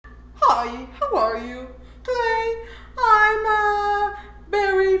Hi, how are you? Today I'm a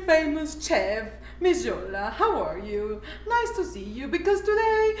very famous chef, Miss Yola. How are you? Nice to see you because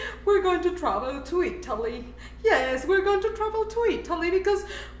today we're going to travel to Italy. Yes, we're going to travel to Italy because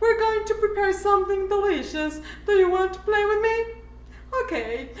we're going to prepare something delicious. Do you want to play with me?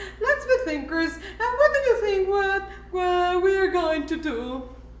 Okay, let's be thinkers. And what do you think what we are going to do?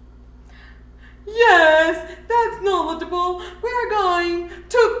 Yes, that's knowledgeable. We're going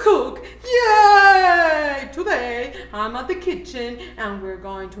to cook. Yay! Today I'm at the kitchen and we're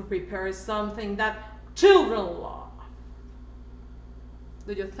going to prepare something that children love.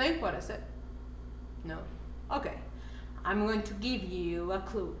 Did you think what I said? No? Okay. I'm going to give you a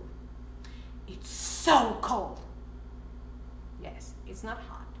clue. It's so cold. Yes, it's not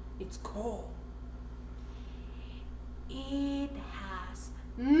hot. It's cold. It has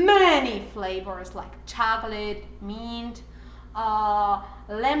many flavors like chocolate, mint,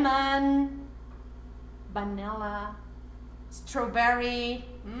 lemon, vanilla, strawberry,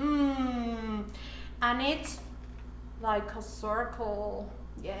 and it's like a circle.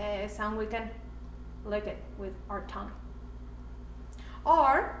 Yes, and we can lick it with our tongue,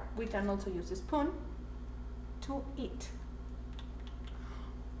 or we can also use a spoon to eat.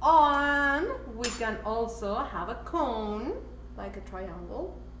 And we can also have a cone like a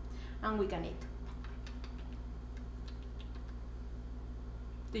triangle, and we can eat.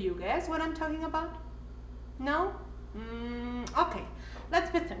 Do you guess what I'm talking about? No? Okay, let's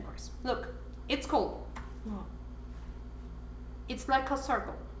be thinkers. Look, it's cold. It's like a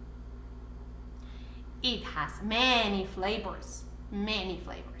circle. It has many flavors, lemon,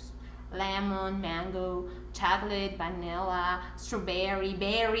 mango, chocolate, vanilla, strawberry,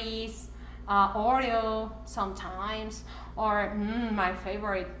 berries, Oreo sometimes, or my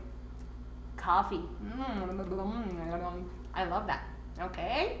favorite, coffee. I love that.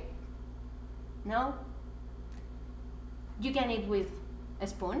 Okay? No? You can eat with a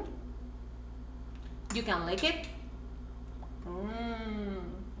spoon. You can lick it.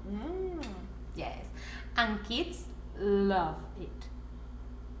 Yes. And kids love it.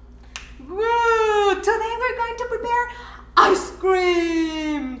 Woo! Today we're going to prepare ice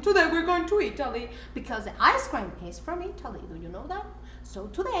cream. Today we're going to Italy because the ice cream is from Italy. Do you know that? So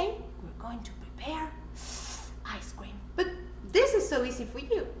today we're going to prepare ice cream. But this is so easy for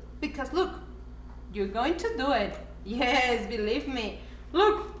you because look, you're going to do it. Yes, believe me.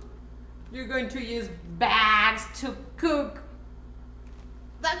 Look, you're going to use bags to cook.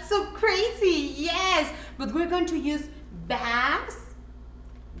 That's so crazy. Yes, but we're going to use bags,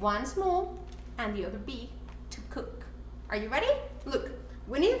 one small and the other big, to cook. Are you ready? Look,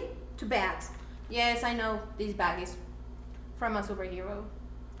 we need 2 bags. Yes, I know this bag is from a superhero.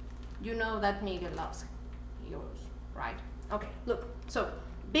 You know that Miguel loves heroes, right? Okay, look, so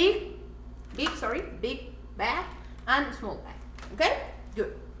big bag and small bag, okay?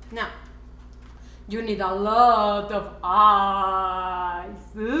 Good. Now, you need a lot of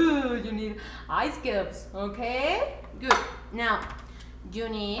ice. Ooh, you need ice cubes, okay? Good. Now, you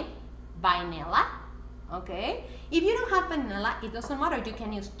need vanilla, okay? If you don't have vanilla, it doesn't matter. You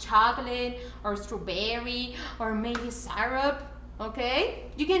can use chocolate or strawberry or maybe syrup, okay?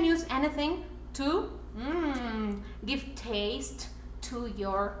 You can use anything to give taste to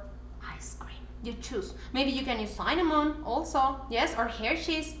your ice cream. You choose. Maybe you can use cinnamon also, yes, or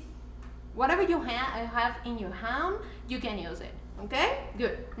Hershey's. Whatever you have in your hand, you can use it, okay?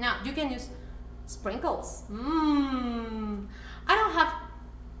 Good. Now, you can use sprinkles. I don't have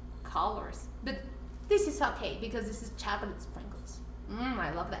colors, but this is okay because this is chocolate sprinkles.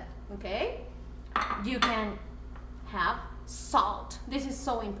 I love that, okay? You can have salt. This is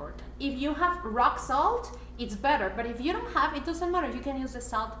so important. If you have rock salt, it's better, but if you don't have, it doesn't matter. You can use the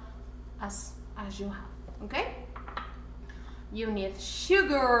salt as you have, okay? You need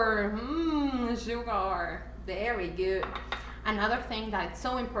sugar. Sugar. Very good. Another thing that's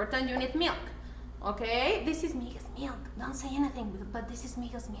so important, you need milk. Okay? This is Miga's milk. Don't say anything, but this is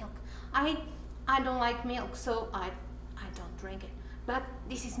Miga's milk. I don't like milk, so I don't drink it. But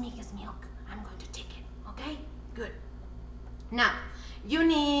this is Miga's milk. I'm going to take it. Okay? Good. Now, you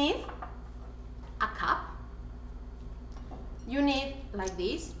need a cup. You need like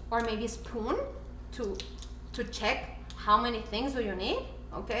this, or maybe a spoon to check how many things do you need,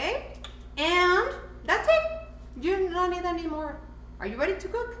 okay? And that's it. You don't need any more. Are you ready to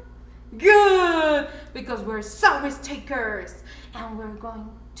cook? Good, because we're so risk takers and we're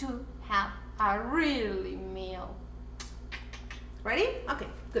going to have a really meal. Ready? Okay,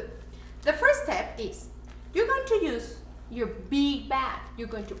 good. The first step is you're going to use your big bag. You're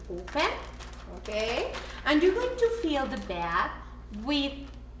going to open, okay? And you're going to fill the bag with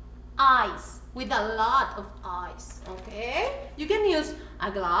ice, with a lot of ice, okay? You can use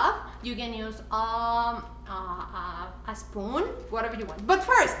a glove, you can use a spoon, whatever you want. But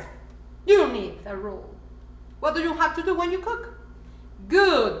first, you need a rule. What do you have to do when you cook?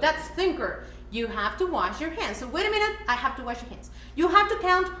 Good, that's thinker. You have to wash your hands. So wait a minute, I have to wash your hands. You have to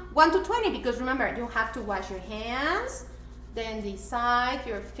count 1 to 20 because remember, you have to wash your hands, then decide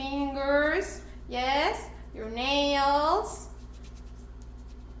your fingers, yes, your nails,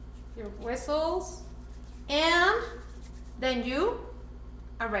 your whistles, and then you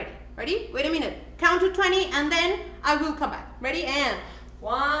are ready. Ready? Wait a minute. Count to 20 and then I will come back. Ready? And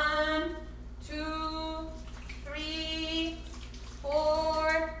 1, 2, 3,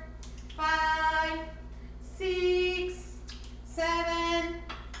 4, 5, 6, 7,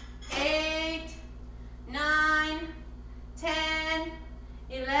 8, 9, 10,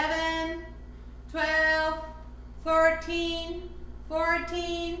 11, 12, 13,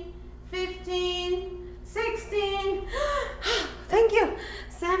 14, 15, 16, thank you,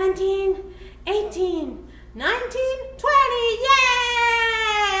 17, 18, 19, 20, yay!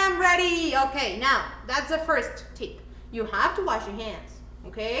 I'm ready. Okay, now that's the first tip. You have to wash your hands,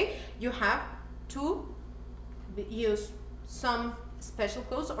 okay? You have to use some special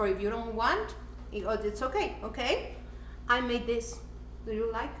clothes, or if you don't want, it's okay, okay? I made this. Do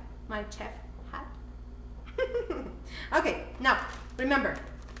you like my chef hat? Okay, now remember,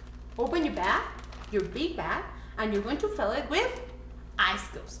 open your bag, your big bag, and you're going to fill it with ice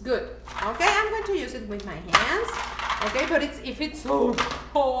cubes. Good. Okay, I'm going to use it with my hands. Okay, but if it's so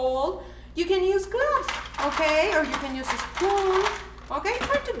cold, you can use gloves. Okay, or you can use a spoon. Okay,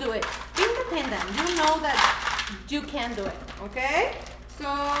 try to do it. Be independent. You know that you can do it. Okay, so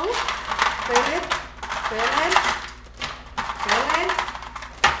fill it, fill it, fill it.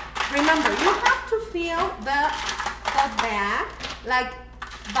 Remember, you have to fill the bag like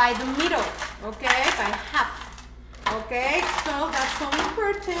by the middle. Okay, by half. Okay, so that's so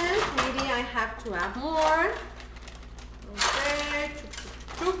important. Maybe I have to add more. Okay,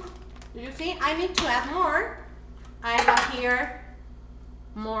 do you see? I need to add more. I have here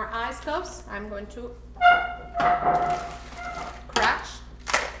more ice cubes. I'm going to crash.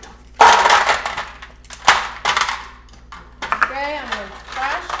 Okay, I'm going to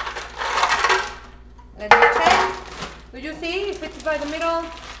crash. Let me check. Do you see if it's by the middle?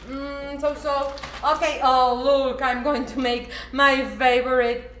 So. Okay, oh look, I'm going to make my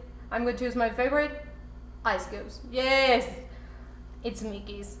favorite. I'm going to use my favorite ice cubes. Yes, it's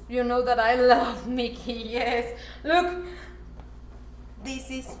Mickey's. You know that I love Mickey, yes. Look, this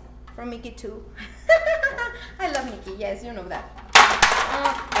is from Mickey too. I love Mickey, yes, you know that.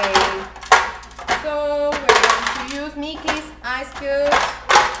 Okay, so we're going to use Mickey's ice cubes.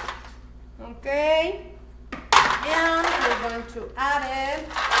 Okay, and we're going to add it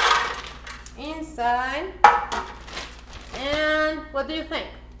inside. And what do you think?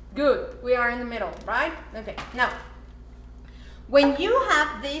 Good, we are in the middle, right? Okay, now when you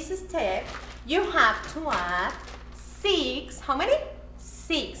have this step, you have to add 6, how many?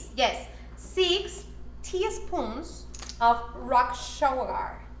 6, yes, 6 teaspoons of rock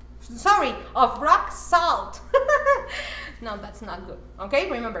sugar. Sorry, of rock salt. No, that's not good. Okay,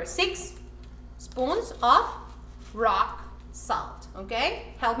 remember 6 spoons of rock salt.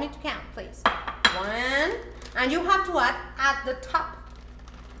 Okay, help me to count, please. 1, and you have to add at the top.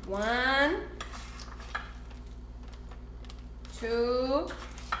 1, 2,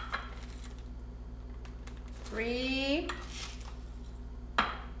 3,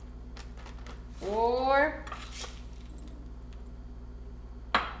 4,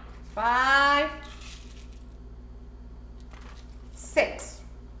 5, 6.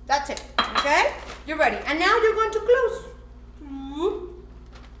 That's it. Okay, you're ready. And now you're going to close.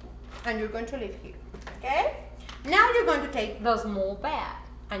 And you're going to leave here. Okay, now you're going to take the small bag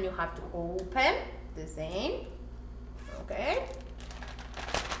and you have to open the same. Okay,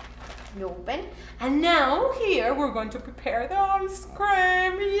 you open, and now here we're going to prepare the ice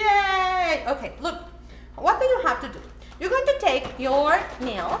cream. Yay! Okay, look, what do you have to do? You're going to take your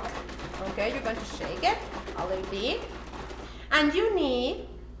milk. Okay, you're going to shake it a little bit, and you need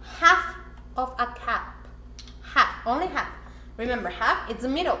half of a cup. Half, only half. Remember, half, it's the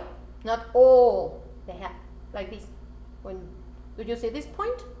middle, not all the half, like this. When, do you see this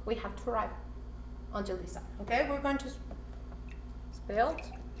point? We have to arrive until this side. Okay, we're going to spill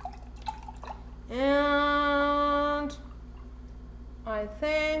it. And I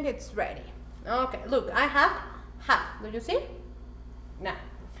think it's ready. Okay, look, I have half. Do you see? Now,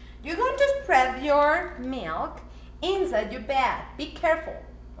 you're going to spread your milk inside your bag. Be careful,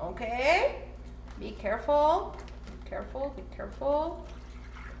 okay? Be careful. Be careful, be careful.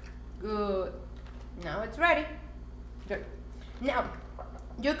 Good. Now it's ready. Good. Now,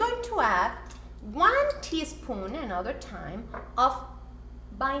 you're going to add 1 teaspoon another time of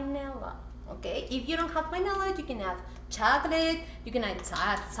vanilla. Okay? If you don't have vanilla, you can add chocolate, you can add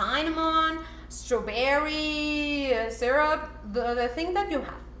cinnamon, strawberry syrup, the thing that you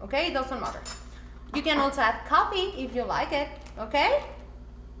have. Okay? It doesn't matter. You can also add coffee if you like it. Okay?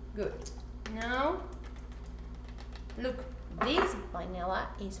 Good. Now, look, this vanilla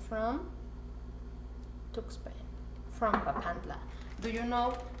is from Tuxpan, from Papantla. Do you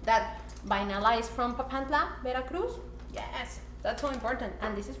know that vanilla is from Papantla, Veracruz? Yes, that's so important.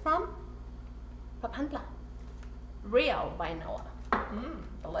 And this is from Papantla. Real vanilla.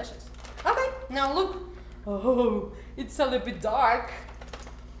 Delicious. Okay, now look. Oh, it's a little bit dark.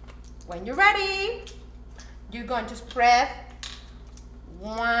 When you're ready, you're going to spread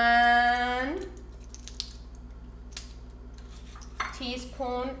 1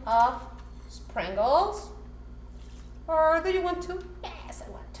 teaspoon of sprinkles. Or do you want 2? Yes, I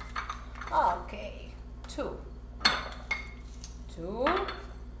want. Okay, 2. 2.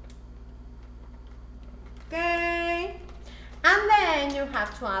 Okay. And then you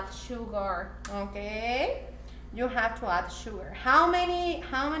have to add sugar. Okay. You have to add sugar. How many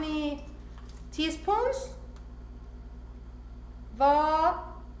teaspoons?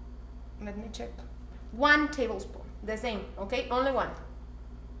 Let me check. 1 tablespoon. The same. Okay. Only 1.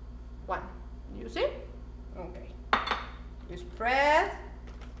 1. You see? Okay. You spread.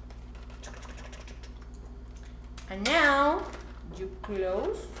 And now you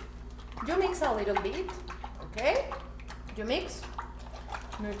close. You mix a little bit. Okay. You mix.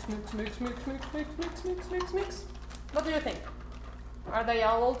 Mix, mix, mix, mix, mix, mix, mix, mix, mix, mix. What do you think? Are they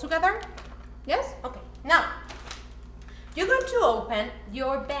all together? Yes? Okay. Now, you're going to open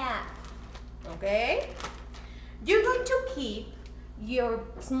your bag. Okay? You're going to keep your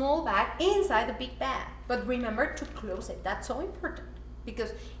small bag inside the big bag. But remember to close it. That's so important.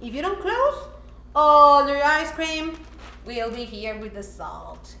 Because if you don't close, all your ice cream will be here with the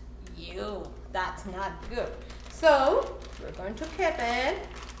salt. That's not good. So, we're going to keep it.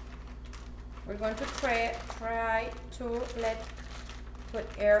 We're going to try to put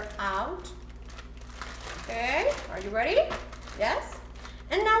air out. Okay, are you ready? Yes?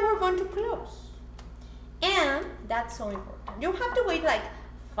 And now we're going to close. And that's so important. You have to wait like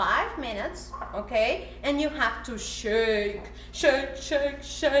 5 minutes, okay? And you have to shake, shake, shake,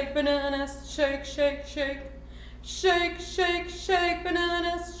 shake bananas, shake, shake, shake. Shake, shake, shake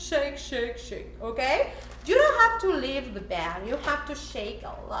bananas, shake, shake, shake, okay? You don't have to leave the bag. You have to shake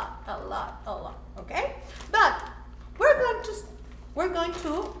a lot, a lot, a lot, okay? But we're going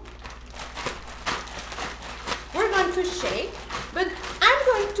to shake, but I'm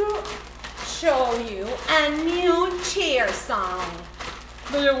going to show you a new cheer song.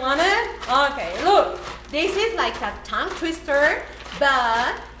 Do you want it? Okay, look. This is like a tongue twister,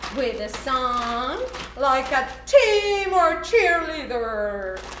 but with a song like a team or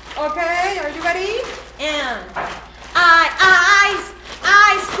cheerleader. Okay, are you ready? And I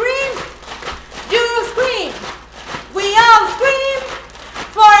scream, you scream, we all scream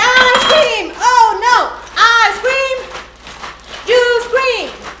for ice cream. Oh no, I scream, you scream,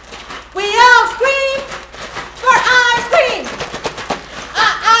 we all scream for ice cream.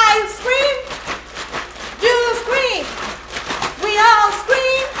 I scream, you scream, we all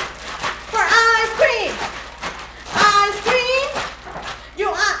scream for ice cream. Ice cream,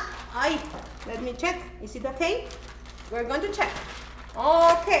 you let me check. Is it okay? We're going to check.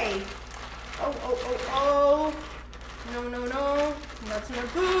 Okay. Oh. No. That's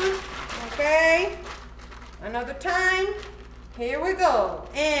not good. Okay. Another time. Here we go.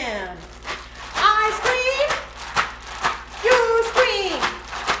 And I scream. You scream.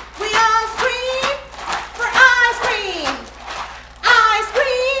 We all scream for ice cream. I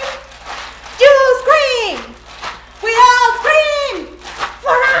scream. You scream. We all scream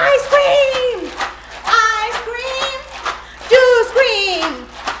for ice cream. I scream. You scream.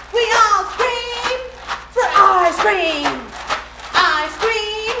 We all scream for ice cream. I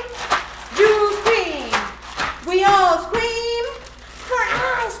scream. You scream. We all scream for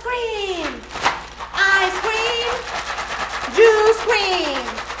ice cream. I scream. You scream.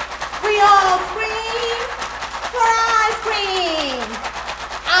 We all scream for ice cream.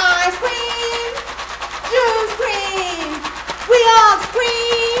 I scream. You scream. We all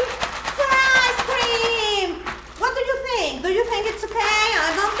scream for ice cream. What do you think? Do you think it's okay?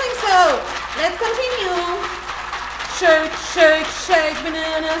 I don't think so. Let's continue. Shake, shake, shake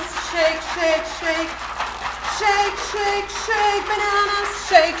bananas. Shake, shake, shake. Shake, shake, shake bananas.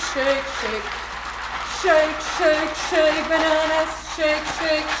 Shake, shake, shake. Shake, shake, shake bananas. shake,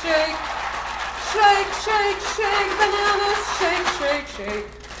 shake, shake. Shake, shake, shake, bananas, shake, shake, shake.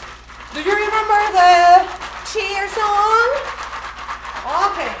 Do you remember the cheer song?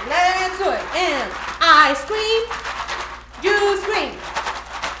 Okay, let's do it. And I scream, you scream.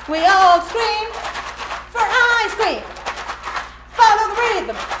 We all scream for ice cream. Follow the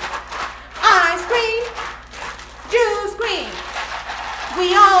rhythm. I scream, you scream.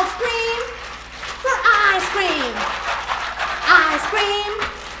 We all scream for ice cream. I scream,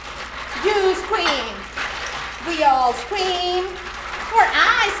 you scream. We all scream for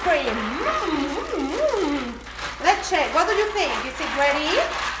ice cream. Let's check. What do you think? Is it ready?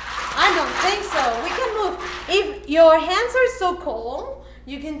 I don't think so. We can move. If your hands are so cold,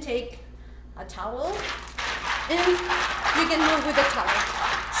 you can take a towel and you can move with the towel.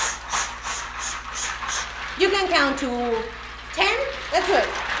 You can count to 10. Let's do it.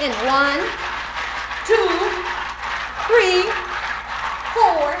 In 1, 2, 3,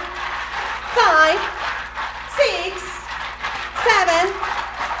 4, 5, 6, 7,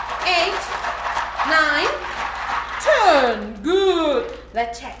 8, 9, 10. Good.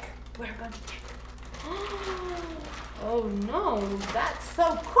 Let's check. We're going to check. Oh no, that's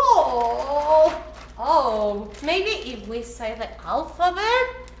so cool. Oh, maybe if we say the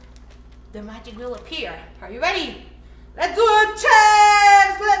alphabet, the magic will appear. Are you ready? Let's do it,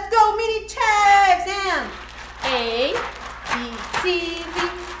 chefs! Let's go, mini chefs! And A, B, C, D,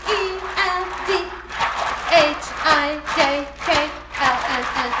 E, F, G, H, I, J, K, L, M,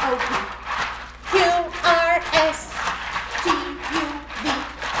 N, O, P, Q, R, S, T, U, V,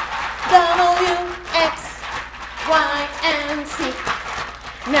 W, X, Y, and Z.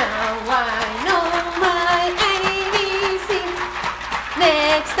 Now I know my ABC.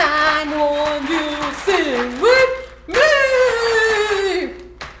 Next time won't you sing with me?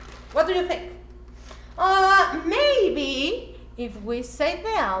 What do you think? Maybe if we say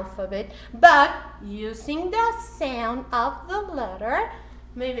the alphabet, but using the sound of the letter,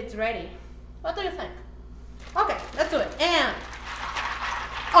 maybe it's ready. What do you think? Okay, let's do it. And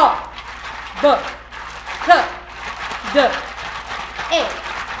A, B, K, D,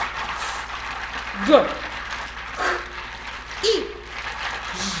 E, G,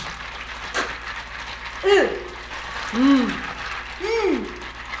 I, J,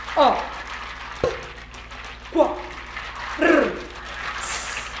 O, Q, R, S,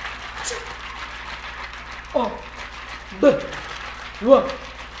 T, O, B, W,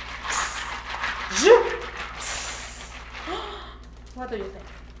 X, J, S. What do you think?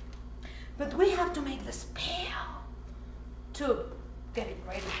 But we have to make the spell to get it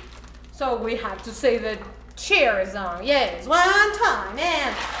ready. So we have to say the cheer song. Yes, one time.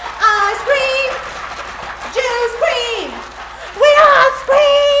 And I scream, you scream, we all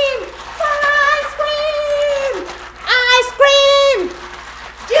scream for ice cream. I scream,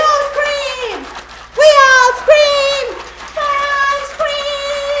 you scream, we all scream for ice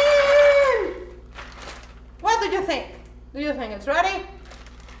cream. What do you think? Do you think it's ready?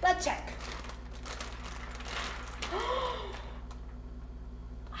 Let's check.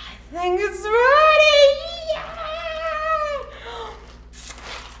 I think it's ready! Yay!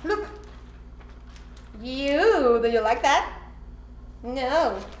 Look! Do you like that?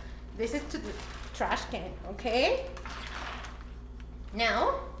 No. This is to the trash can, okay?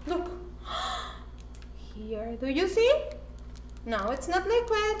 Now, look. Here, do you see? No, it's not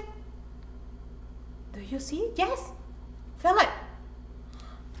liquid. Do you see? Yes. Feel it.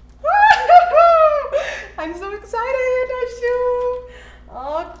 I'm so excited, Ashu.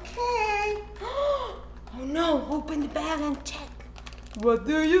 Okay. Oh no, open the bag and check. What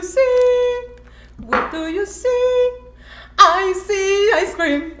do you see? What do you see? I see ice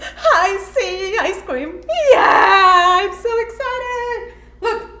cream. I see ice cream. Yeah, I'm so excited.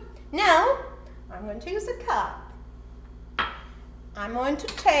 Look, now I'm going to use a cup. I'm going to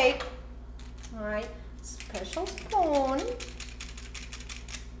take my special spoon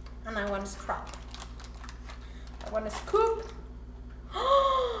and I want to scrub. I want a scoop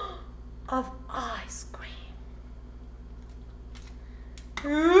of ice cream.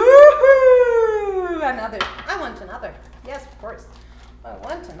 Ooh, another. I want another. Yes, of course. I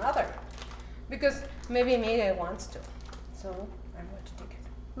want another. Because maybe Miguel wants to. So I'm going to take it.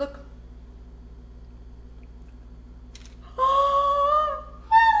 Look. Oh,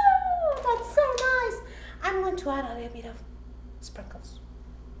 that's so nice. I'm going to add a little bit of sprinkles.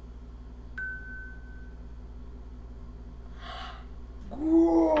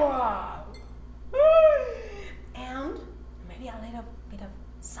 Wow. And maybe a little bit of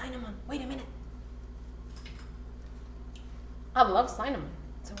cinnamon. Wait a minute. I love cinnamon,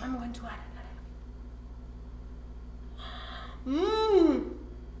 so I'm going to add it.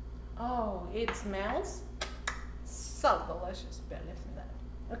 it smells so delicious, believe me that.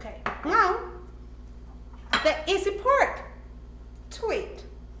 Okay, now the easy part to eat.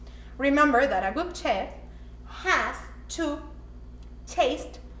 Remember that a good chef has to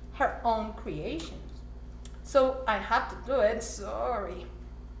taste her own creations. So I have to do it, sorry.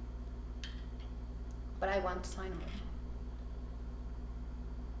 But I want cinnamon.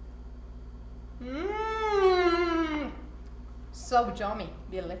 So yummy,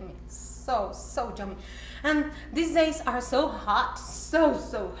 believe me, so yummy. And these days are so hot, so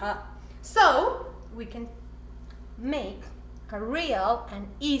hot. So we can make a real and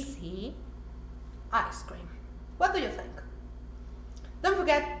easy ice cream. What do you think? Don't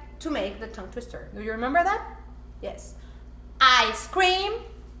forget to make the tongue twister. Do you remember that? Yes. Ice cream,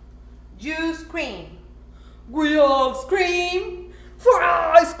 you scream. We all scream for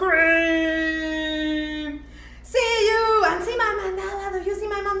ice cream. See you and see my mandala. Do you see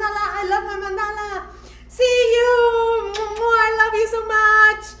my mandala? I love my mandala. See you. I love you so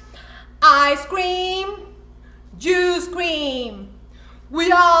much. Ice cream, you scream.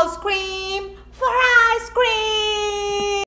 We all scream for ice cream.